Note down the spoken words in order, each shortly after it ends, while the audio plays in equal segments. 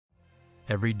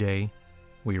Every day,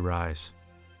 we rise,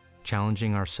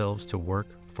 challenging ourselves to work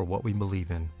for what we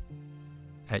believe in.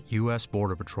 At U.S.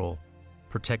 Border Patrol,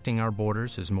 protecting our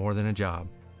borders is more than a job.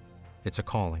 It's a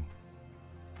calling.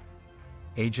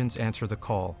 Agents answer the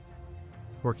call,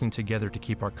 working together to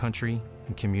keep our country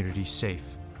and communities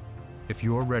safe. If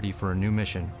you're ready for a new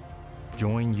mission,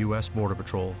 join U.S. Border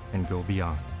Patrol and go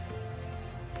beyond.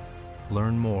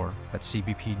 Learn more at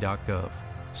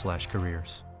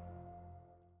cbp.gov/careers.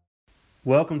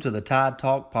 Welcome to the Tide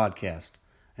Talk podcast,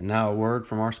 and now a word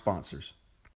from our sponsors.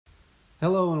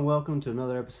 Hello and welcome to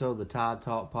another episode of the Tide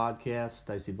Talk podcast.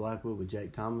 Stacy Blackwood with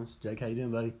Jake Thomas. Jake, how you doing,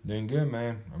 buddy? Doing good,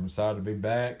 man. I'm excited to be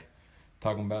back,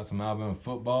 talking about some Alabama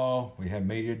football. We had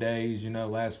media days,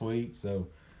 last week, so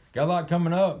got a lot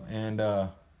coming up, and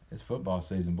it's football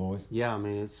season, boys. Yeah, I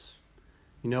mean, it's,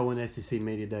 when SEC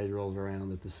media days rolls around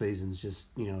that the season's just,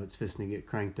 it's fixing to get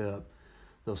cranked up.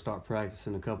 They'll start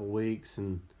practicing in a couple weeks,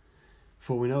 and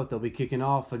before we know it, they'll be kicking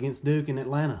off against Duke in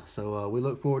Atlanta. So we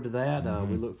look forward to that.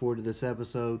 We look forward to this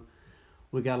episode.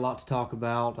 We got a lot to talk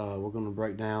about. We're going to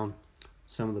break down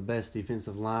some of the best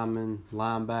defensive linemen,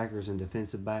 linebackers, and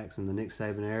defensive backs in the Nick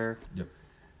Saban era. Yep.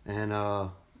 And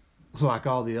like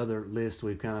all the other lists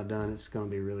we've kind of done, it's going to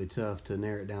be really tough to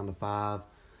narrow it down to 5.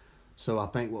 So I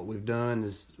think what we've done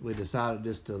is we decided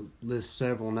just to list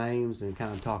several names and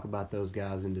kind of talk about those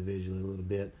guys individually a little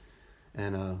bit.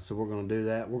 And so we're going to do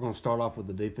that. We're going to start off with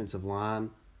the defensive line.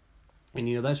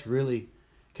 And, that's really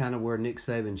kind of where Nick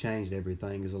Saban changed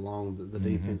everything, is along the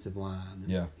defensive line.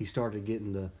 And he started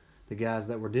getting the guys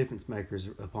that were difference makers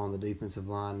upon the defensive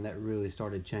line, and that really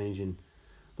started changing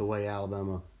the way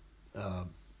Alabama,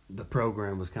 the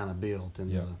program was kind of built.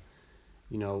 And,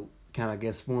 kind of, I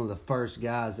guess, one of the first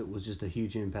guys that was just a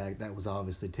huge impact, that was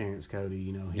obviously Terrence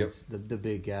Cody. He's the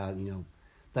big guy,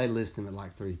 They list him at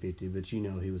like 350, but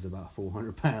he was about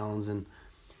 400 pounds. And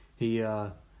he,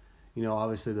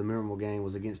 obviously the memorable game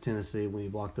was against Tennessee when he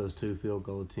blocked those 2 field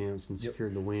goal attempts and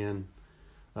secured the win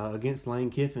against Lane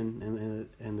Kiffin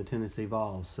and the Tennessee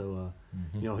Vols. So,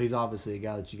 he's obviously a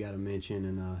guy that you got to mention.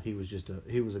 And he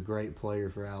was a great player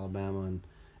for Alabama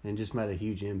and just made a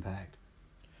huge impact.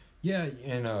 Yeah,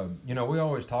 and, we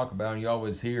always talk about, and you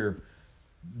always hear,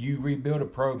 you rebuild a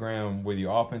program with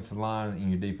your offensive line and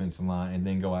your defensive line and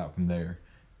then go out from there.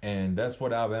 And that's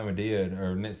what Alabama did,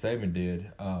 or Nick Saban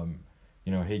did.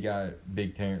 He got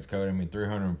big Terrence Cody.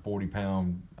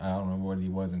 340-pound, I don't know what he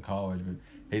was in college, but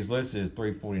he's listed as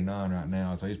 349 right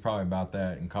now, so he's probably about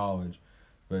that in college.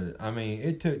 But,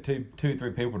 it took two,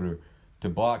 3 people to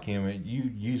block him.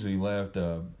 You usually left,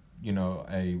 a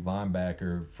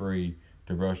linebacker free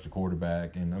to rush the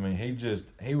quarterback. And,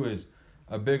 he was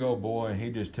a big old boy, and he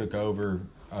just took over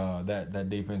that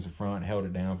defensive front, held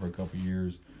it down for a couple of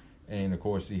years. And, of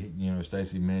course,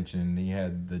 Stacy mentioned he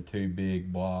had the 2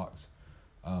 big blocks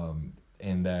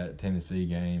in that Tennessee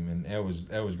game, and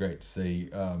that was great to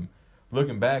see.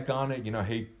 Looking back on it,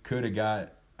 he could have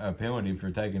got a penalty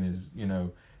for taking his,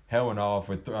 helmet off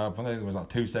with, I think it was like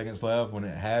 2 seconds left when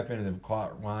it happened, and the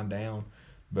clock wound down.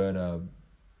 But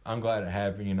I'm glad it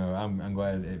happened. I'm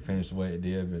glad it finished the way it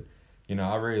did, but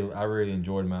I really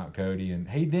enjoyed Mount Cody, and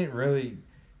he didn't really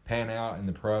pan out in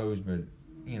the pros, but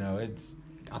it's.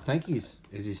 I think is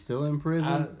he still in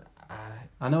prison?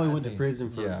 I know he went to prison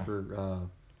for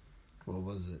what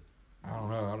was it? I don't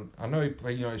know. I know he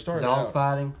started dog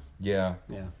fighting. Yeah.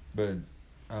 But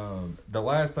the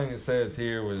last thing it says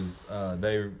here was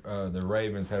the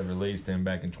Ravens have released him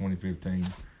back in 2015.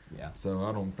 Yeah. So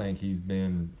I don't think he's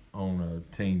been on a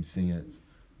team since,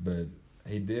 but.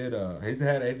 He did. He's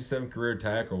had 87 career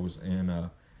tackles in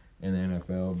the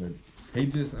NFL, but he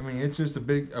just. It's just a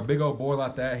big old boy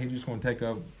like that. He's just going to take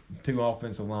up 2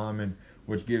 offensive linemen,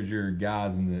 which gives your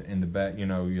guys in the back, your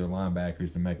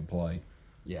linebackers to make a play.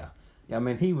 Yeah.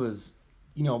 He was,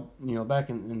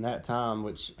 back in that time,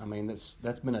 which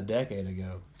that's been a decade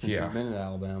ago since he's been at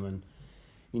Alabama,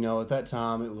 and at that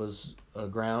time it was a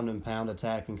ground and pound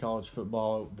attack in college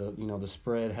football. The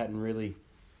spread hadn't really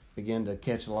began to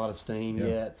catch a lot of steam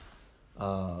yet.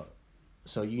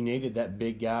 So you needed that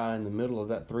big guy in the middle of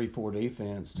that 3-4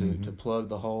 defense to plug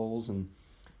the holes and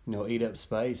eat up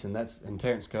space, and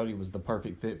Terrence Cody was the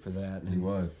perfect fit for that. He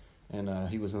was. And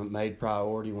he was made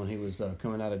priority when he was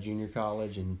coming out of junior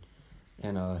college, and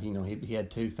he had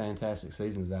 2 fantastic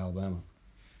seasons at Alabama.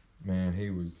 Man, he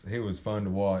was fun to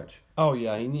watch. Oh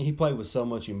yeah, he played with so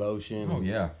much emotion. Oh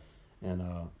yeah. And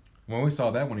when we saw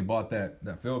that when he bought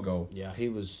that field goal. Yeah, he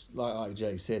was, like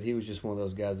Jake said, he was just one of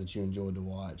those guys that you enjoyed to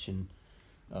watch. And,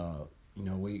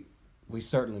 we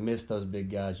certainly miss those big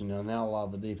guys. Now a lot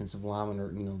of the defensive linemen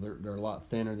are, they're a lot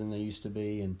thinner than they used to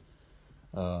be. And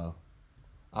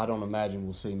I don't imagine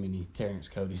we'll see many Terrence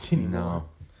Cody's anymore.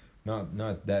 No,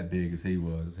 not that big as he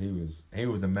was. He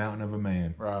was a mountain of a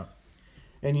man. Right.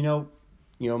 And you know,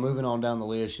 moving on down the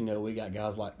list, we got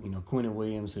guys like Quentin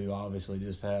Williams, who obviously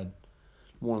just had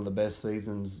one of the best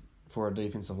seasons for a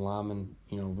defensive lineman,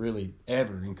 really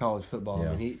ever in college football.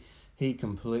 Yeah. I mean, he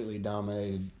completely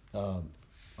dominated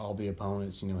all the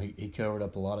opponents. He covered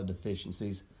up a lot of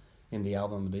deficiencies in the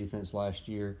Alabama defense last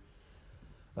year.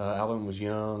 Alabama was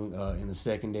young in the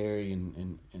secondary,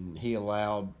 and he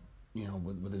allowed,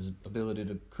 with his ability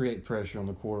to create pressure on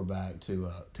the quarterback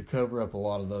to cover up a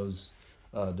lot of those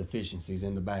deficiencies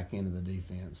in the back end of the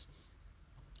defense.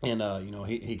 And,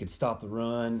 he could stop the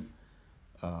run.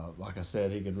 Like I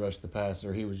said, he could rush the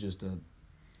passer. He was just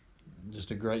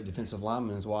a great defensive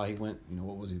lineman. That's why he went,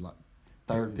 what was he, like,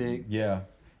 third pick? Yeah.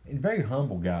 A very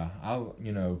humble guy.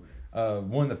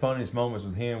 One of the funniest moments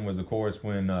with him was, of course,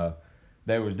 when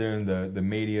they was doing the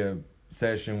media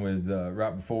session with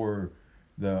right before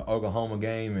the Oklahoma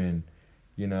game, and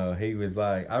he was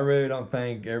like, "I really don't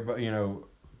think everybody,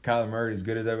 Kyler Murray as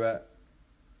good as everybody."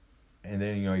 And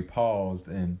then he paused,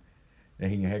 and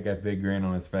he had that big grin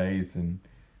on his face, and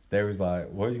they was like,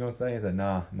 "What are you gonna say?" He said,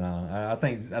 "Nah. I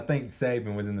think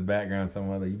Saban was in the background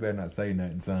somewhere. Like, you better not say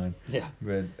nothing, son." Yeah.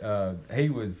 But he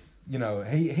was,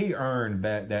 he earned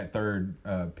that third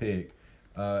pick,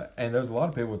 and there's a lot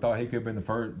of people who thought he could have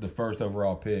been the first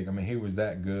overall pick. I mean, he was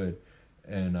that good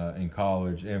in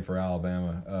college and for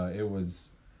Alabama. It was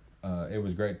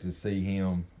great to see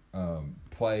him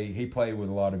play. He played with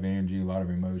a lot of energy, a lot of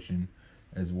emotion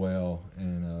as well,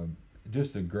 and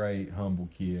just a great, humble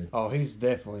kid. Oh, he's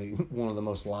definitely one of the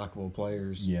most likable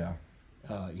players. Yeah.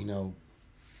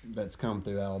 That's come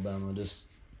through Alabama.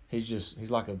 He's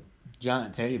like a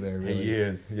giant teddy bear, really. He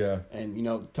is, yeah. And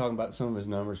talking about some of his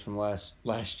numbers from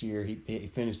last year,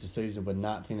 he finished the season with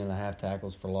 19.5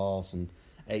 tackles for loss and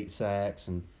 8 sacks,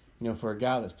 and for a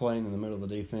guy that's playing in the middle of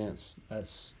the defense,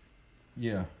 that's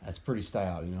pretty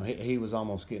stout. He was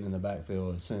almost getting in the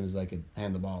backfield as soon as they could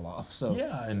hand the ball off. So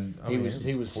yeah, and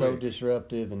he was so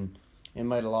disruptive and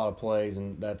made a lot of plays,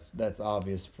 and that's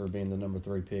obvious for being the number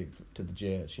 3 pick to the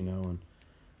Jets. And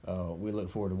we look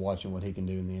forward to watching what he can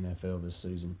do in the NFL this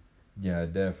season. Yeah,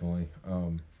 definitely.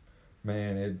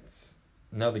 Man, it's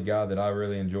another guy that I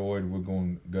really enjoyed. We're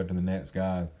going to go to the next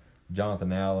guy,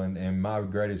 Jonathan Allen, and my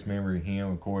greatest memory of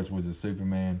him, of course, was a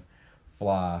Superman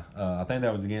fly. I think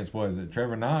that was against, what is it,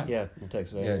 Trevor Knight? Yeah, in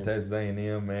Texas A&M. Yeah, Texas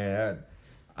A&M, man.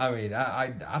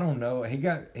 I don't know.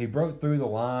 He broke through the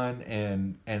line,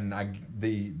 and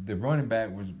the running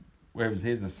back was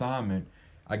his assignment.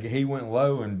 He went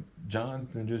low, and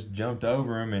Jonathan just jumped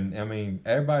over him, and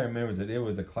everybody remembers it. It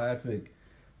was a classic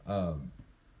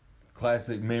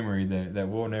memory that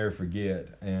we'll never forget.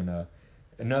 And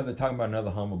talking about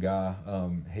another humble guy.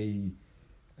 He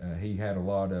had a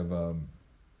lot of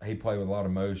he played with a lot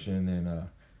of motion,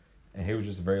 and he was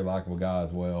just a very likable guy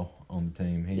as well on the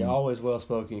team. Always well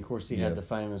spoken. Of course, he had the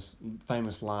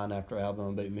famous line after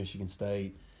Alabama beat Michigan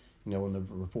State. When the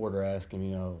reporter asked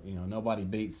him, nobody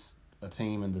beats a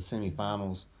team in the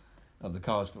semifinals of the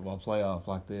college football playoff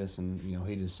like this, and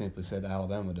he just simply said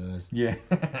Alabama does. Yeah,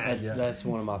 that's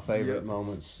one of my favorite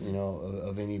moments,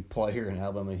 of any player in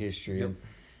Alabama history. Yep.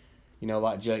 And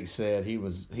like Jake said, he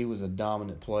was a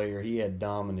dominant player. He had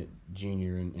dominant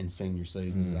junior and senior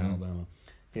seasons at Alabama.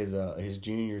 His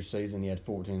junior season, he had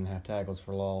 14.5 tackles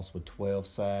for loss with 12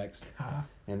 sacks,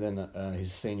 and then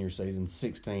his senior season,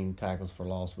 16 tackles for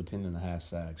loss with 10.5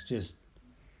 sacks.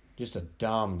 Just a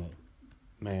dominant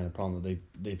man upon the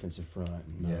defensive front.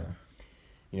 And,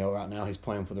 right now he's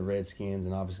playing for the Redskins,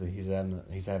 and obviously he's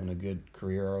having a good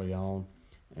career early on.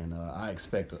 And I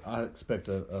expect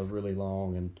a really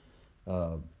long and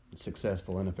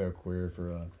successful NFL career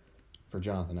for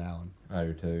Jonathan Allen. I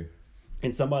do too.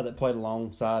 And somebody that played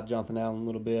alongside Jonathan Allen a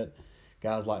little bit,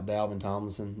 guys like Dalvin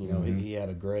Tomlinson. He had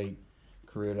a great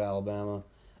career at Alabama,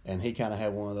 and he kind of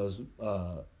had one of those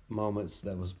moments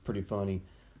that was pretty funny,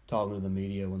 talking to the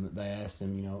media when they asked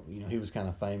him. He was kind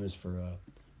of famous for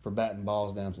batting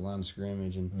balls down to the line of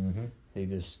scrimmage, and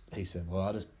he said, "Well,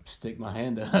 I just stick my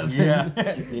hand up." Yeah.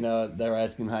 They were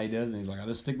asking him how he does, and he's like, "I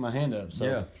just stick my hand up."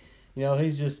 So,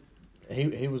 he's just.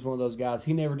 He was one of those guys.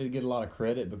 He never did get a lot of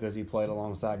credit because he played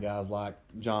alongside guys like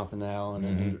Jonathan Allen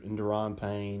and Daron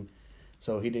Payne.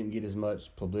 So he didn't get as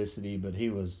much publicity, but he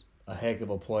was a heck of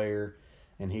a player,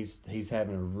 and he's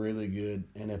having a really good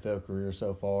NFL career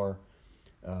so far.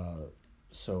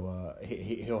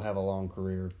 He'll have a long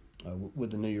career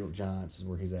with the New York Giants is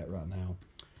where he's at right now.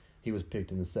 He was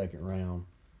picked in the 2nd round,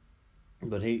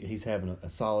 but he's having a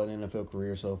solid NFL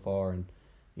career so far, and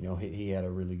he had a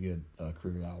really good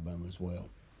career at Alabama as well.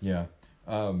 Yeah.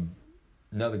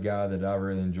 Another guy that I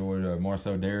really enjoyed,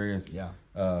 Marcel Darius. Yeah.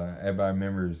 Everybody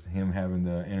remembers him having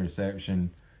the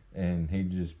interception, and he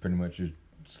just pretty much just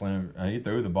slammed. He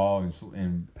threw the ball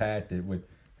and packed it.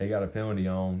 He got a penalty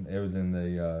on. It was in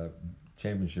the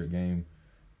championship game,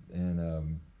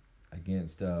 and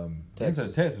against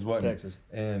Texas, wasn't Texas.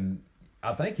 it? And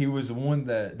I think he was the one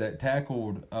that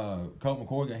tackled Colt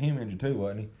McCoy, got him injured too,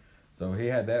 wasn't he? So he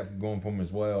had that going for him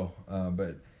as well.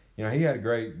 But he had a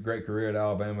great career at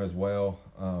Alabama as well.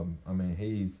 I mean,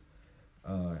 he's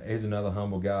another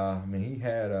humble guy. I mean, he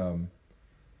had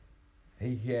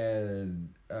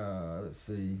let's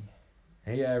see,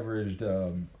 he averaged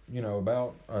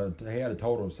about he had a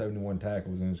total of 71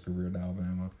 tackles in his career at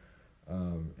Alabama,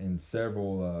 and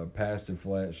several pass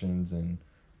deflections and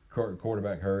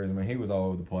quarterback hurries. I mean, he was all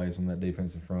over the place on that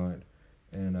defensive front.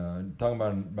 And talking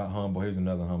about humble, he was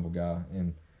another humble guy,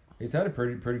 and he's had a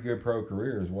pretty good pro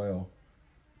career as well.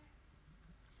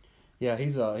 Yeah, he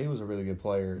was a really good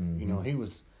player. Mm-hmm. He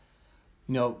was,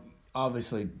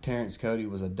 obviously Terrence Cody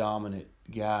was a dominant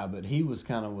guy, but he was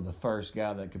kind of the first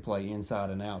guy that could play inside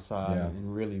and outside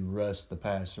and really rush the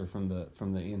passer from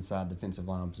the inside defensive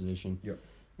line position. Yep.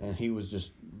 And he was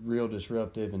just real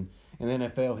disruptive. And in the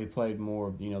NFL, he played more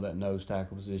of that nose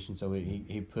tackle position, so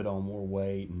he put on more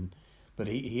weight But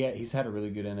he's had a really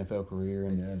good NFL career,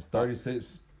 and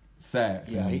 36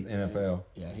 sacks in the NFL.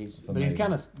 Yeah, he's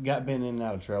kind of been in and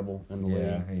out of trouble in the league.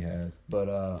 Yeah, he has.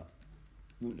 But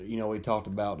we talked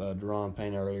about Deron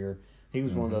Payne earlier. He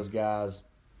was one of those guys.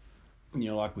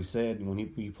 Like we said, when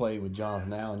you play with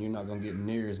Jonathan Allen, you're not going to get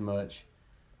near as much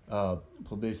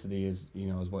publicity as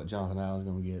what Jonathan Allen's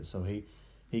going to get. So he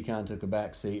kind of took a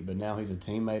back seat, but now he's a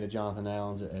teammate of Jonathan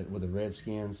Allen's with the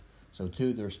Redskins. So, two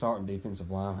of their starting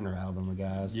defensive linemen are Alabama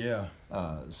guys. Yeah.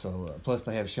 Plus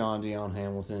they have Sean Dion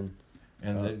Hamilton.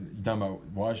 And you're talking about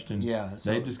Washington. Yeah.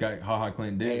 So, they just got HaHa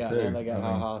Clinton Dix, too. Yeah, they got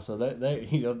HaHa. So,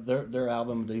 they're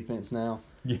Alabama defense now.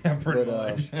 Yeah, pretty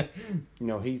much.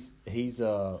 He's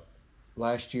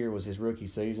last year was his rookie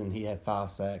season. He had 5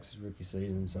 sacks his rookie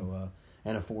season, so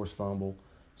and a forced fumble.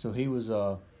 So, he was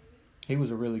a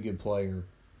really good player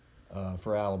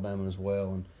for Alabama as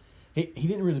well. And He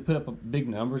didn't really put up big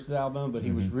numbers at Alabama, but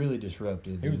he was really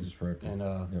disruptive. He was disruptive.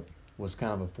 And was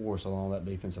kind of a force along that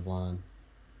defensive line.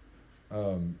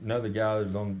 Another guy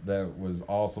that was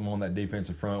awesome on that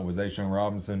defensive front was A'Shawn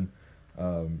Robinson.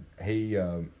 He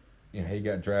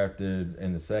got drafted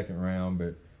in the second round,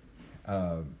 but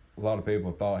a lot of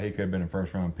people thought he could have been a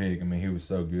first-round pick. I mean, he was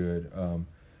so good.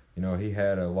 He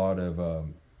had a lot of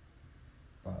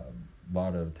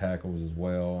tackles as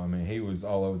well. I mean, he was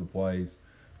all over the place.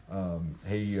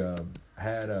 He had he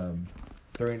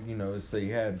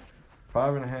had 5.5,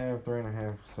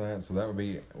 3.5 sacks, so that would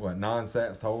be 9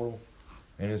 sacks total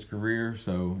in his career.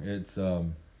 So it's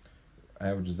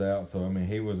averages out. So I mean,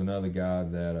 he was another guy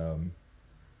that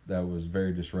was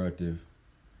very disruptive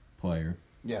player.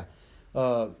 Yeah,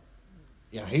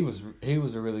 he was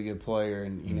a really good player,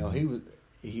 and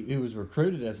he was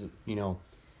recruited as a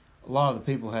lot of the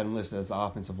people had him listed as an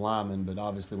offensive lineman, but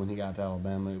obviously when he got to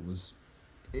Alabama, it was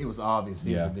obvious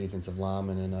he was a defensive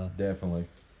lineman, and definitely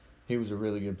he was a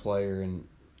really good player. And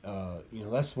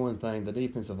that's one thing. The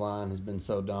defensive line has been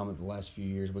so dominant the last few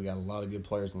years. We got a lot of good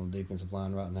players on the defensive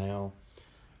line right now,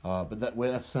 but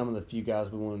that's some of the few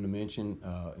guys we wanted to mention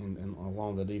in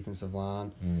along the defensive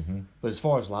line. Mm-hmm. But as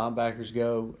far as linebackers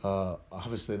go,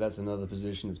 obviously that's another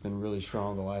position that's been really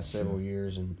strong the last several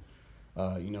years. And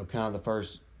kind of the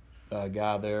first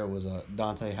guy there was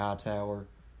Dante Hightower.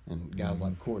 And guys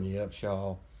like Courtney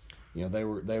Upshaw, they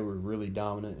were really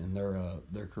dominant in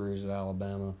their careers at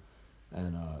Alabama,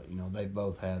 and they've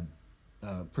both had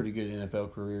pretty good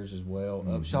NFL careers as well.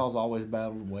 Upshaw's always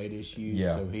battled weight issues,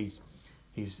 so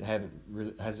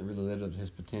hasn't really lived up to his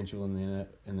potential in the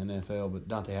NFL. But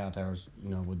Dante Hightower's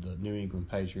with the New England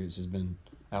Patriots has been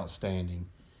outstanding,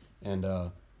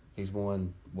 and he's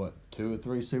won 2 or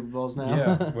 3 Super Bowls now.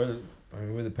 Yeah, with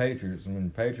the Patriots. I mean, the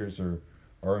Patriots are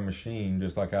a machine,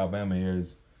 just like Alabama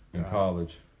is in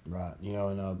college. Right.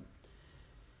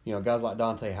 Guys like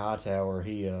Dante Hightower,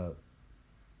 he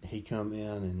come in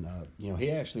and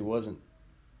he actually wasn't.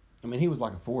 I mean, he was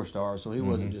like a 4-star, so he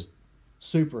wasn't just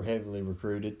super heavily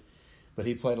recruited, but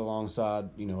he played alongside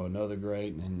another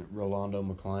great and Rolando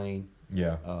McClain.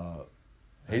 Yeah.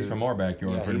 He's from our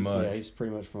backyard, pretty much. Yeah, he's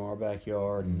pretty much from our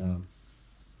backyard, and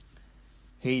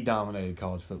he dominated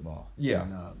college football. Yeah.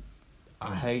 And,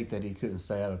 I hate that he couldn't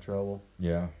stay out of trouble.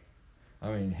 Yeah,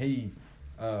 I mean he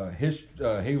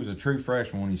was a true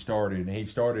freshman when he started, and he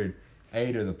started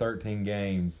 8 of the 13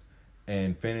 games,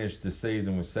 and finished the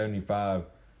season with 75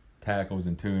 tackles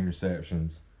and 2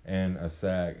 interceptions. and a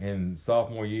sack. In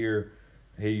sophomore year,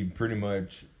 he pretty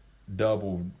much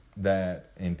doubled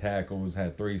that in tackles,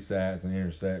 had 3 sacks and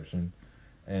interception.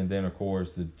 And then, of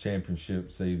course, the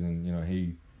championship season,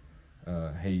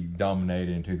 he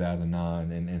dominated in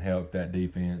 2009 and helped that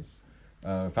defense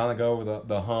finally go over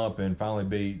the hump and finally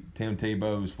beat Tim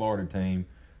Tebow's Florida team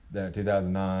that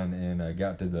 2009 and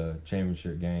got to the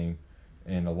championship game.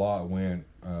 And a lot went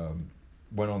on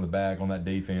the back on that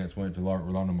defense, went to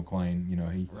Rolando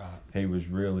McClain. He was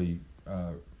really,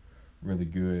 really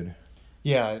good.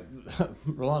 Yeah,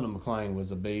 Rolando McClain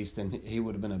was a beast, and he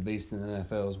would have been a beast in the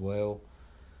NFL as well.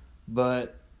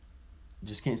 But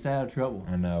just can't stay out of trouble.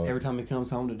 I know. Every time he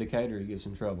comes home to Decatur, he gets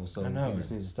in trouble. So I know. he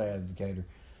just needs to stay out of Decatur.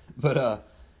 But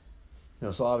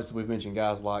so obviously we've mentioned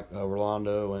guys like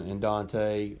Rolando and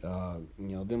Dante.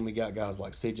 Then we got guys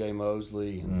like C.J.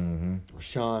 Mosley and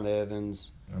Rashaan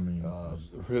Evans.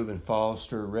 Reuben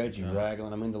Foster, Reggie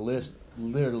Ragland. I mean, the list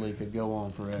literally could go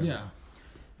on forever. Yeah,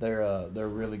 they're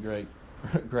really great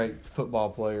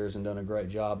football players and done a great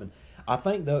job. And I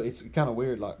think though it's kind of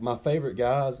weird. Like my favorite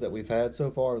guys that we've had so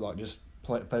far, like just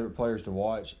favorite players to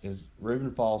watch, is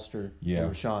Reuben Foster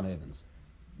and Rashaan Evans.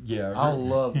 Yeah, I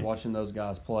love watching those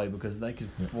guys play because they could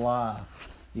fly,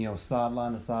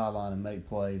 sideline to sideline and make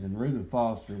plays. And Reuben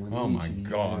Foster, when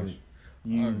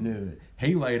you knew it.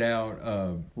 He laid out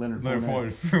Leonard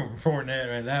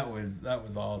Fournette, and that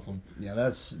was awesome. Yeah,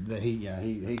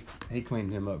 he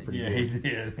cleaned him up pretty good. Yeah, he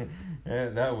did. Yeah,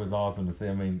 that was awesome to see.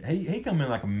 I mean, he come in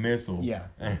like a missile. Yeah.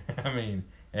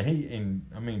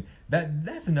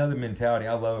 That's another mentality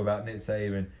I love about Nick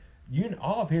Saban.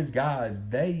 All of his guys,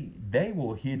 they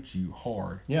will hit you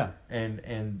hard. Yeah.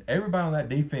 And everybody on that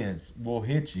defense will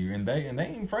hit you, and they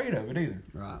ain't afraid of it either.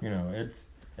 Right.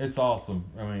 It's awesome.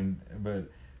 But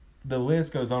the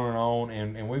list goes on,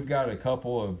 and we've got a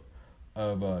couple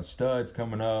of studs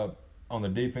coming up on the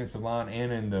defensive line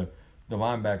and in the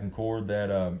linebacking core that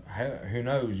who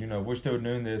knows? We're still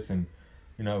doing this, and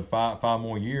 5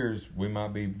 more years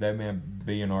they may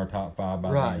be in our top 5 by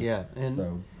then. Right. Yeah.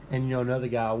 And another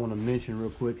guy I want to mention real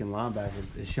quick in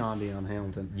linebackers is Sean Dion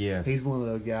Hamilton. Yes. He's one of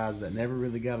those guys that never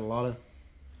really got a lot of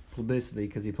publicity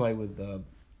because he played with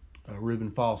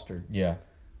Reuben Foster. Yeah.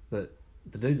 But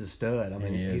the dude's a stud. I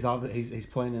mean, he's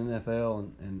playing in the NFL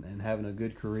and having a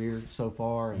good career so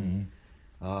far. And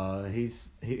I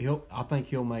think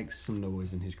he'll make some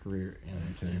noise in his career.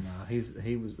 And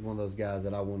he was one of those guys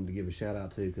that I wanted to give a shout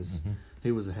out to because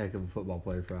he was a heck of a football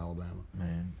player for Alabama.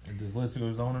 Man, this list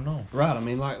goes on and on. Right. I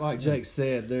mean, like Jake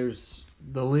said,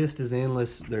 the list is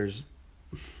endless. There's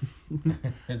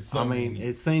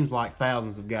it seems like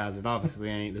thousands of guys. It obviously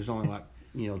ain't. There's only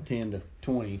 10 to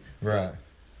 20. Right.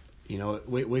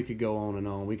 We could go on and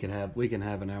on. We can have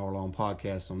an hour-long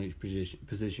podcast on each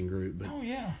position group. But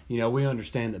we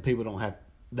understand that people don't have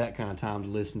that kind of time to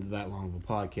listen to that long of a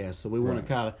podcast. So we want to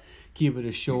kind of keep it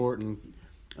as short and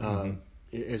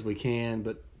as we can,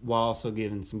 but while also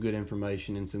giving some good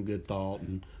information and some good thought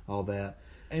and all that.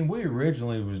 And we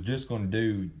originally was just going to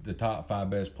do the top 5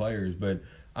 best players, but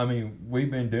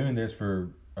we've been doing this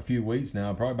for a few weeks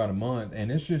now, probably about a month, and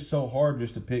it's just so hard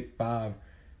just to pick 5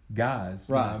 guys,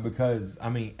 right? Because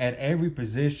at every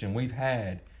position we've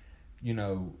had,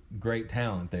 great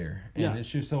talent there, and it's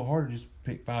just so hard to just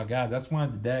pick 5 guys. That's why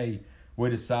today we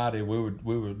decided we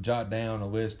would jot down a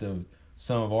list of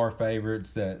some of our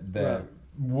favorites that right.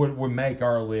 would make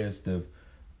our list of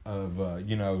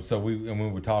so we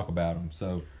would talk about them.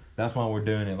 So that's why we're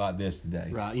doing it like this today.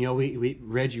 Right. We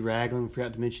Reggie Ragland,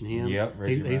 forgot to mention him. Yep.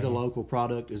 He's a local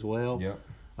product as well.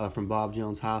 Yep. From Bob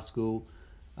Jones High School.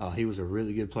 He was a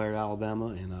really good player at Alabama,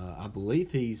 and I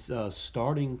believe he's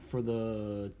starting for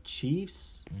the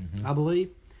Chiefs. I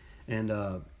believe,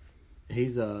 and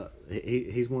he's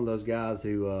one of those guys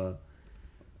who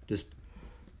just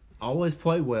always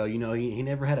played well. He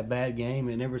never had a bad game.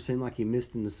 It never seemed like he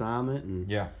missed an assignment, and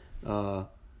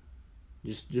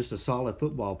just a solid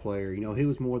football player. He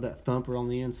was more that thumper on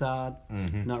the inside,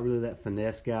 not really that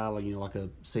finesse guy like a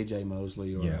C.J.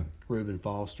 Mosley or a Reuben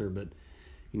Foster, but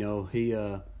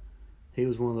he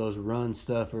was one of those run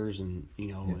stuffers, and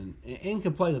and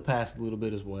could play the pass a little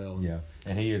bit as well. Yeah,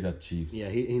 and he is at the Chiefs. Yeah,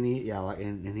 he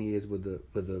is with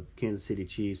the Kansas City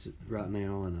Chiefs right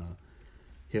now, and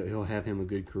he'll have him a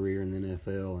good career in the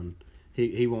NFL, and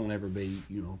he won't ever be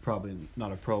probably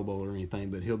not a Pro Bowl or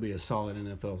anything, but he'll be a solid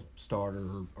NFL starter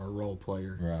or role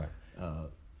player, right,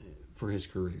 for his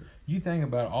career. You think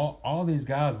about all these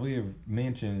guys we have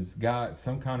mentioned got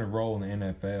some kind of role in the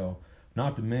NFL.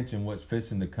 Not to mention what's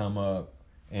fixing to come up,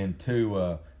 and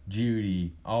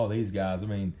Judy, all these guys.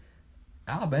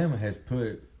 Alabama has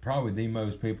put probably the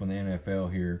most people in the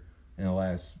NFL here in the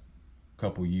last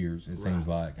couple years. It seems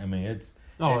like. I mean, it's.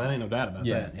 Oh, there ain't no doubt about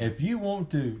that. Yeah, if you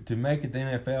want to make it the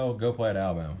NFL, go play at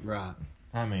Alabama. Right.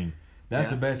 I mean, that's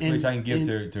the best speech I can give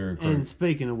to recruits. And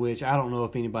speaking of which, I don't know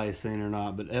if anybody's seen it or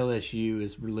not, but LSU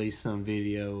has released some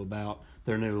video about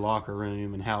their new locker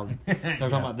room and how they're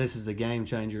talking about this is a game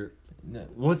changer.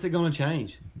 What's it going to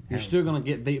change? You're still going to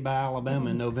get beat by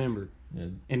Alabama in November,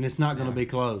 and it's not going to be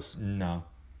close. No.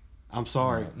 I'm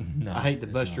sorry. No, I hate to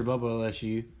bust your bubble,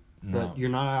 LSU, but you're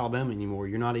not Alabama anymore.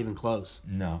 You're not even close.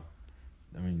 No.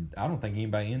 I mean, I don't think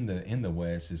anybody in the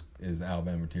West is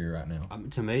Alabama tier right now.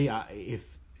 To me,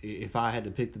 if I had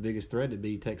to pick the biggest threat, it'd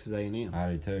be Texas A&M.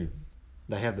 I do too.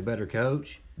 They have the better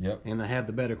coach. Yep. And they have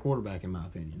the better quarterback, in my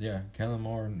opinion. Yeah, Kellen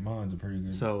Mond's a pretty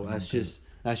good. So that's just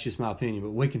my opinion.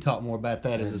 But we can talk more about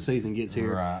that as the season gets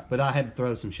here. Right. But I had to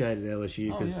throw some shade at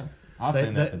LSU because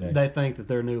they think that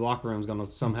their new locker room is going to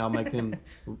somehow make them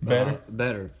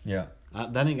better. Yeah.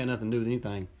 That ain't got nothing to do with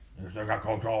anything. They got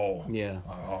control. Yeah.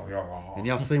 And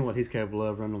y'all seen what he's capable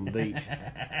of running on the beach.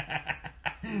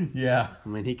 Yeah. I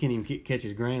mean, he can't even catch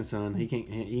his grandson. He ain't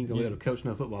going to be able to coach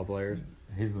no football players.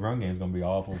 His run game's going to be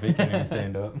awful if he can't even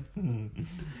stand up.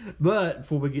 But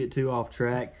before we get too off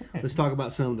track, let's talk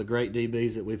about some of the great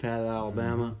DBs that we've had at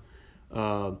Alabama.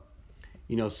 Obviously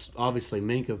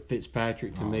Minkah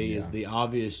Fitzpatrick to me is the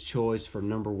obvious choice for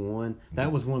number one.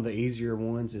 That was one of the easier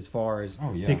ones as far as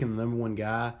picking the number one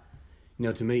guy.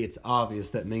 To me, it's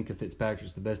obvious that Minkah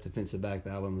Fitzpatrick's the best defensive back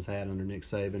that Alabama's had under Nick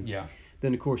Saban. Yeah.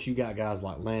 Then, of course, you got guys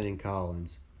like Landon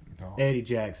Collins, Eddie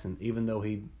Jackson, even though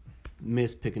he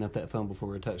missed picking up that fumble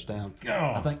for a touchdown.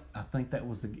 I think that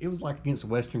was it was like against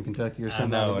Western Kentucky or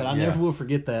something. But I never will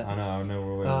forget that. I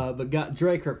know. But got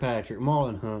Dre Kirkpatrick,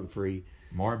 Marlon Humphrey,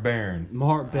 Mark Barron,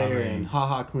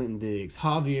 HaHa Clinton Diggs,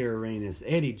 Javier Arenas,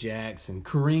 Eddie Jackson,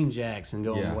 Kareem Jackson,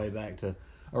 going way back to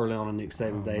early on in Nick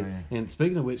Saban days. Man. And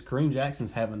speaking of which, Kareem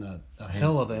Jackson's having a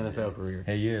hell of an NFL career.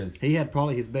 He is. He had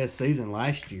probably his best season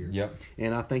last year. Yep.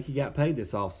 And I think he got paid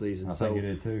this offseason. I think he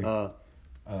did too.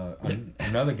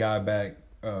 Another guy back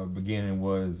beginning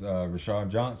was Rashad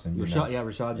Johnson.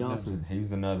 Rashad Johnson.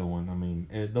 He's another one. I mean,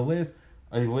 the list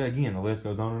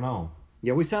goes on and on.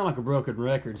 Yeah, we sound like a broken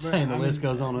record saying the list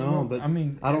goes on and on, but I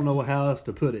don't know how else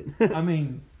to put it. I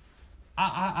mean,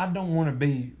 I don't want to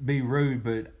be rude,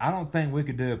 but I don't think we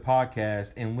could do a podcast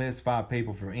and list 5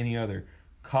 people from any other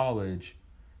college.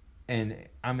 And,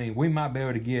 I mean, we might be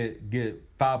able to get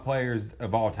 5 players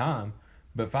of all time,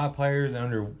 but 5 players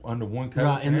under one coach.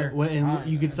 Right, and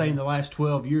you could say in the last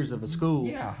 12 years of a school.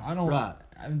 Yeah, I don't. Right.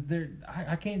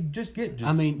 I can't just get.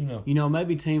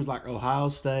 Maybe teams like Ohio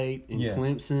State and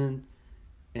Clemson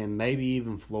and maybe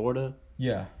even Florida.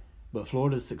 Yeah. But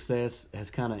Florida's success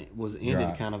was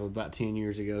ended about 10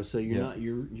 years ago. So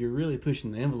you're really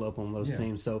pushing the envelope on those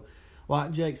teams. So,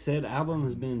 like Jake said, Alabama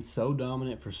has been so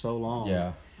dominant for so long.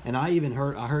 Yeah. And I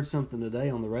heard something today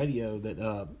on the radio that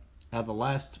out of the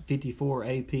last 54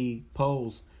 AP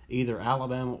polls, either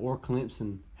Alabama or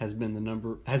Clemson has been been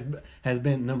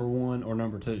number 1 or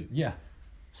number 2. Yeah.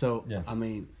 So I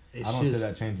mean, I don't see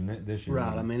that changing this year.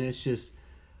 Right. I mean, it's just.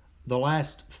 The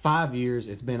last 5 years,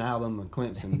 it's been Alabama and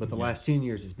Clemson, but the last 10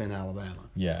 years, it's been Alabama.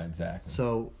 Yeah, exactly.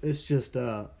 So it's just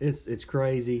it's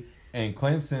crazy. And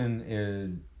Clemson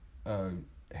is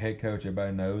head coach.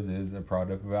 Everybody knows is a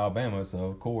product of Alabama. So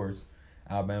of course,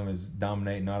 Alabama is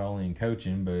dominating not only in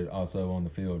coaching but also on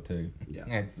the field too. Yeah,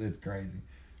 it's crazy.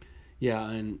 Yeah,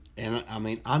 and I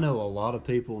mean, I know a lot of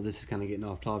people. This is kind of getting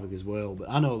off topic as well, but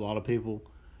I know a lot of people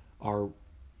are,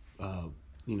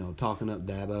 talking up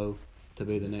Dabo to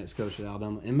be the next coach at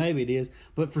Alabama, and maybe it is,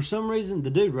 but for some reason the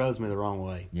dude rubs me the wrong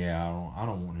way. Yeah, I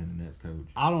don't want him the next coach.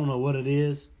 I don't know what it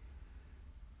is.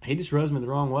 He just rubs me the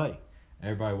wrong way.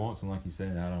 Everybody wants him, like you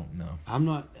said. I don't know. I'm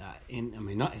not,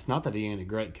 it's not that he ain't a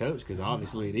great coach, because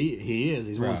obviously he is.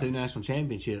 He's won 2 national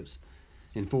championships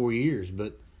in 4 years,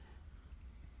 but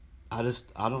I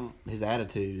don't. His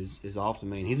attitude is off to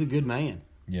me, and he's a good man.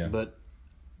 Yeah, but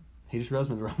he just rubs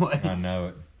me the wrong way. I know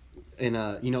it. And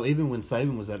even when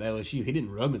Saban was at LSU, he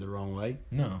didn't rub me the wrong way.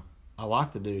 No, I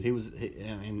like the dude. He was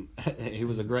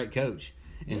a great coach.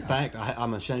 In fact,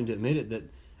 I'm ashamed to admit it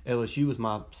that LSU was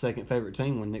my second favorite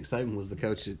team when Nick Saban was the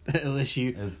coach at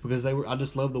LSU because I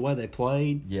just loved the way they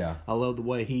played. Yeah, I loved the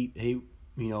way he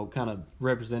kind of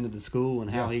represented the school and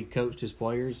how he coached his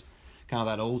players, kind of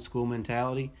that old school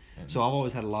mentality. So I've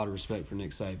always had a lot of respect for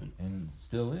Nick Saban, and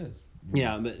still is.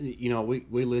 Yeah, but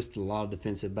we listed a lot of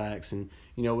defensive backs, and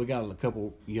we got a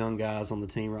couple young guys on the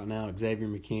team right now: Xavier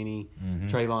McKinney,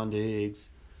 Trayvon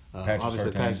Diggs, obviously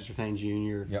Patrick Surtain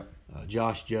Jr. Yep.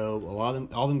 Josh Jobe.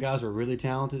 All them guys are really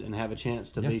talented and have a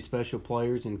chance to be special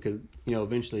players and could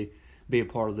eventually be a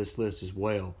part of this list as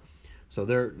well. So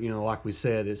they're, like we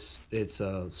said, it's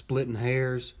splitting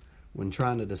hairs when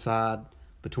trying to decide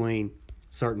between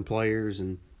certain players,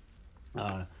 and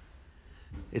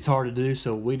it's hard to do.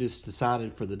 So we just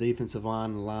decided for the defensive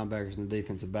line, the linebackers, and the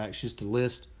defensive backs just to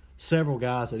list several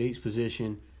guys at each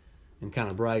position and kind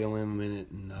of brag on them a minute.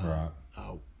 And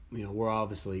we're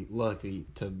obviously lucky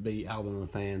to be Alabama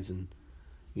fans and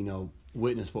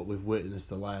witness what we've witnessed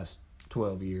the last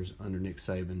 12 years under Nick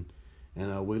Saban,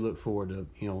 and we look forward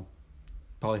to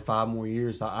probably 5 more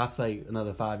years. I say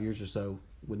another 5 years or so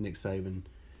with Nick Saban,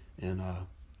 and I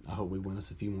hope we win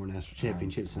us a few more national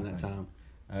championships in that time.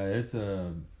 It's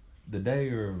the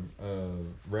day of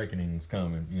reckoning is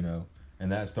coming,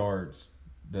 and that starts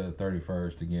the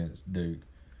 31st against Duke.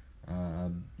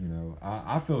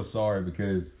 I feel sorry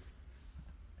because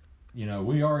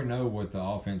we already know what the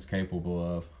offense is capable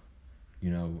of,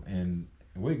 and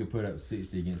we could put up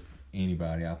 60 against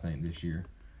anybody, I think, this year.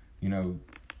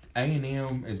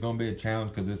 A&M is going to be a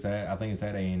challenge because I think it's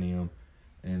at A&M,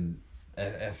 and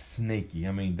that's sneaky.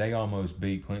 I mean, they almost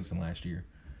beat Clemson last year,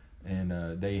 and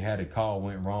they had a call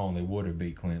went wrong. They would have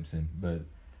beat Clemson, but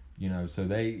so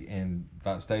and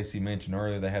like Stacy mentioned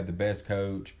earlier, they had the best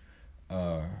coach,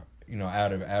 out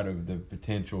of the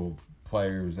potential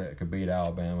players that could beat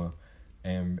Alabama,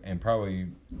 and probably,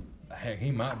 heck,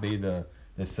 he might be the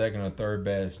second or third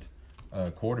best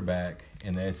quarterback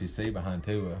in the SEC behind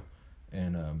Tua,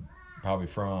 and probably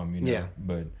Fromm, Yeah.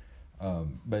 But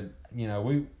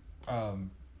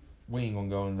we ain't gonna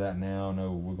go into that now. I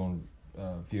know we're gonna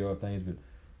a few other things, but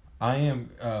I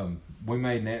am. We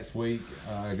made next week.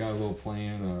 I got a little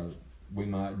plan. We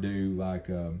might do like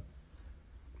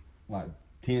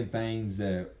 10 things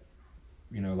that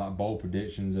like bold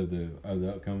predictions of the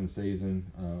upcoming season.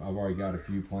 I've already got a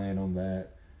few planned on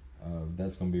that.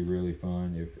 That's gonna be really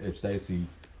fun if Stacy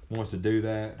wants to do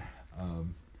that.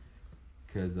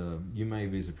 Because you may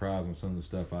be surprised on some of the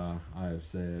stuff I have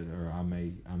said or I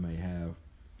may have.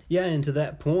 Yeah, and to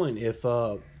that point, if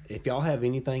y'all have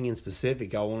anything in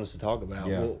specific y'all want us to talk about,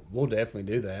 we'll definitely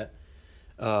do that.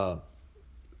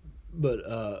 But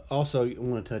also, I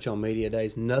want to touch on media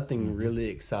days. Nothing really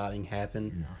exciting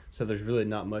happened, so there's really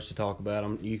not much to talk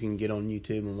about. You can get on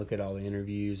YouTube and look at all the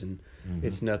interviews, and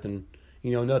it's nothing.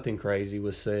 Nothing crazy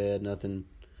was said. Nothing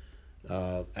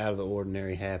out of the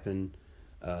ordinary happened.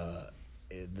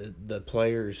 The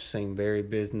players seem very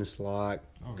businesslike.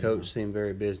 Coach seemed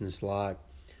very businesslike.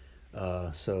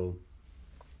 So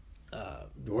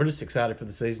we're just excited for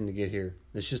the season to get here.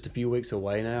 It's just a few weeks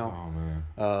away now. Oh man!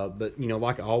 But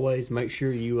like always, make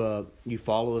sure you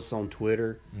follow us on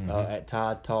Twitter at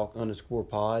Tide Talk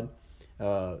 _pod,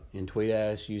 and tweet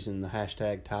at us using the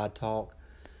hashtag Tide Talk.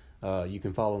 You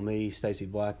can follow me, Stacy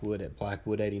Blackwood, at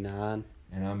Blackwood89,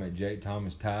 and I'm at Jake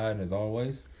Thomas Tide as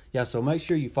always. Yeah, so make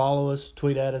sure you follow us,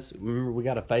 tweet at us. Remember, we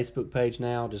got a Facebook page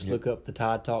now. Just look up the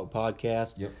Tide Talk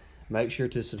Podcast. Yep. Make sure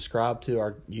to subscribe to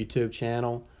our YouTube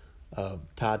channel,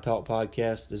 Tide Talk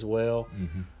Podcast as well.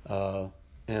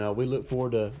 And we look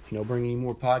forward to bringing you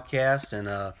more podcasts,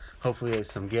 and hopefully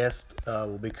some guests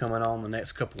will be coming on the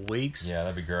next couple of weeks. Yeah,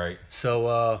 that'd be great.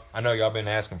 So I know y'all been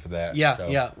asking for that. Yeah, so.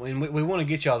 yeah, and we want to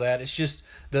get y'all that. It's just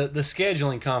the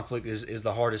scheduling conflict is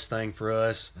the hardest thing for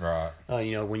us. Right.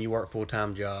 When you work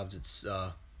full-time jobs, it's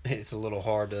a little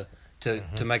hard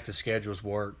to make the schedules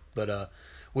work. But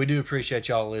we do appreciate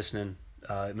y'all listening.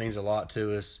 It means a lot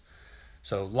to us.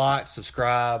 So like,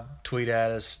 subscribe, tweet at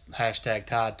us, hashtag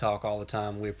Tide Talk all the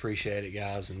time. We appreciate it,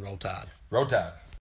 guys, and roll Tide. Roll Tide.